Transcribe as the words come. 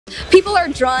People are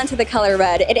drawn to the color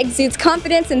red. It exudes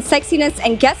confidence and sexiness,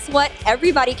 and guess what?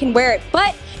 Everybody can wear it,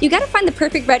 but you gotta find the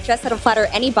perfect red dress that'll flatter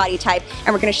any body type,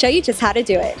 and we're gonna show you just how to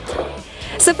do it.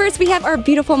 So first we have our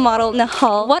beautiful model,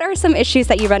 Nahal. What are some issues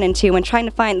that you run into when trying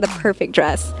to find the perfect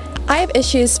dress? I have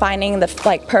issues finding the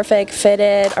perfect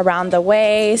fitted around the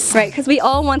waist. Right, because we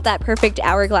all want that perfect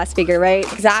hourglass figure, right?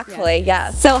 Exactly,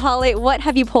 yes. So Holly, what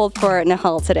have you pulled for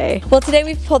Nahal today? Well, today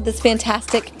we've pulled this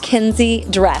fantastic Kinsey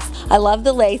dress. I love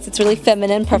the lace. It's really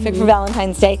feminine, perfect for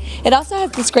Valentine's Day. It also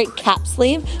has this great cap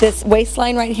sleeve, this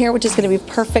waistline right here, which is going to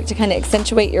be perfect to kind of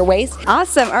accentuate your waist.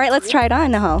 Awesome. All right, let's try it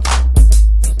on, Nahal.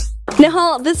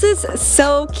 Nahal, this is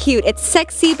so cute. It's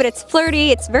sexy, but it's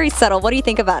flirty. It's very subtle. What do you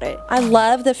think about it? I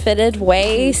love the fitted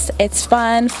waist. It's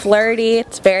fun, flirty.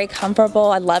 It's very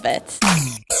comfortable. I love it.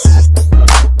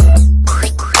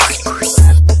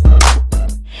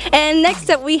 And next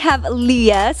up we have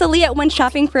Leah. So Leah, when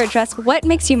shopping for a dress, what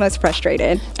makes you most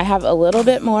frustrated? I have a little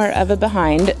bit more of a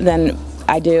behind than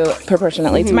I do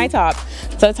proportionately to my top,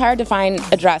 so it's hard to find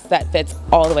a dress that fits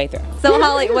all the way through. So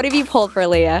Holly, what have you pulled for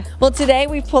Leah? Well, today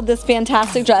we've pulled this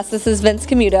fantastic dress. This is Vince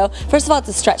Camuto. First of all, it's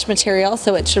a stretch material,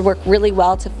 so it should work really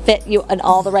well to fit you in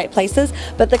all the right places,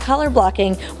 but the color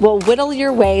blocking will whittle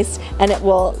your waist and it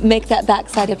will make that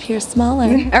backside appear smaller.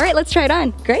 All right, let's try it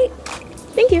on. Great.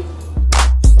 Thank you.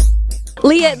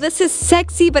 Leah, this is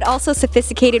sexy but also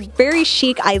sophisticated, very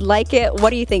chic. I like it. What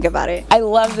do you think about it? I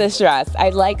love this dress. I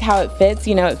like how it fits.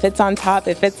 You know, it fits on top,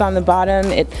 it fits on the bottom.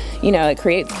 It, you know, it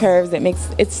creates curves.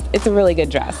 It's a really good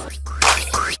dress.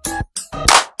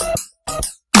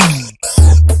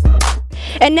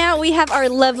 And now we have our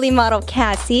lovely model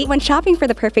Cassie. When shopping for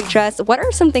the perfect dress, what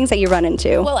are some things that you run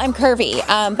into? Well, I'm curvy,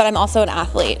 but I'm also an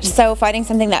athlete. So finding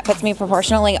something that fits me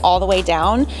proportionally all the way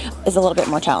down is a little bit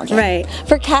more challenging. Right.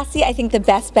 For Cassie, I think the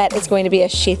best bet is going to be a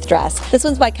sheath dress. This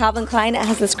one's by Calvin Klein. It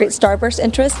has this great starburst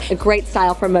interest, a great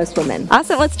style for most women.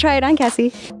 Awesome, let's try it on,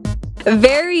 Cassie.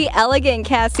 Very elegant,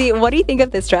 Cassie. What do you think of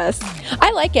this dress?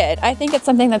 I like it. I think it's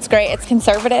something that's great. It's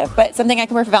conservative, but something I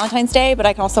can wear for Valentine's Day, but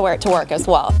I can also wear it to work as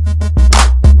well.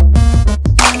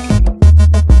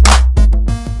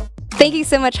 Thank you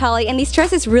so much, Holly. And these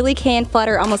dresses really can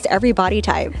flatter almost every body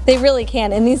type. They really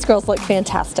can, and these girls look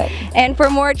fantastic. And for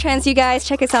more trends, you guys,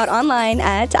 check us out online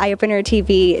at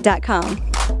eyeopenertv.com.